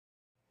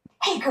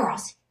Hey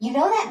girls, you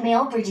know that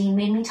mail Bradine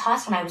made me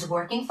toss when I was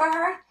working for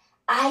her?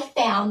 I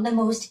found the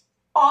most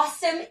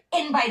awesome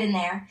invite in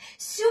there.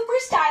 Super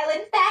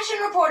styling fashion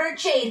reporter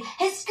Jade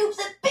has scooped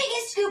the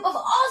biggest scoop of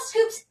all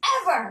scoops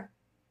ever.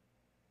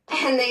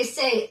 And they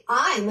say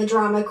I'm a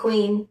drama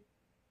queen.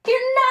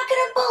 You're not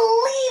gonna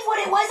believe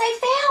what it was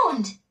I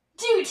found.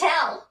 Do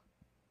tell.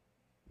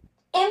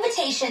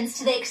 Invitations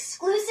to the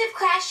exclusive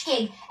crash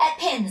gig at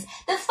Pins,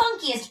 the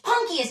funkiest,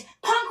 punkiest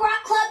punk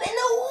rock club in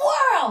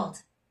the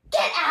world.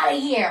 Get out of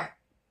here.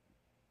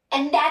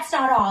 And that's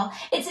not all.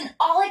 It's an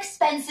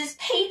all-expenses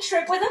paid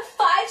trip with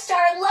a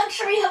 5-star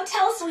luxury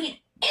hotel suite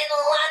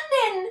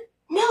in London.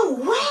 No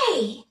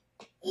way.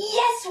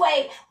 Yes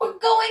way. We're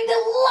going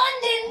to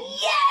London.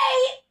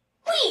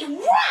 Yay. We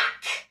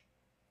rock.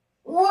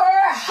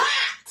 We're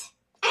hot.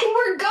 And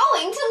we're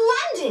going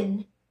to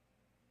London.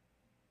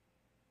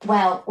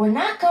 Well, we're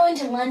not going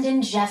to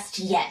London just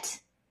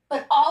yet.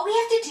 But all we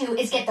have to do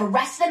is get the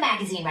rest of the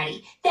magazine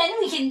ready. Then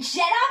we can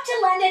jet off to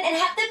London and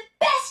have the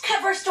best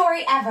cover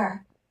story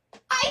ever.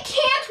 I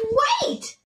can't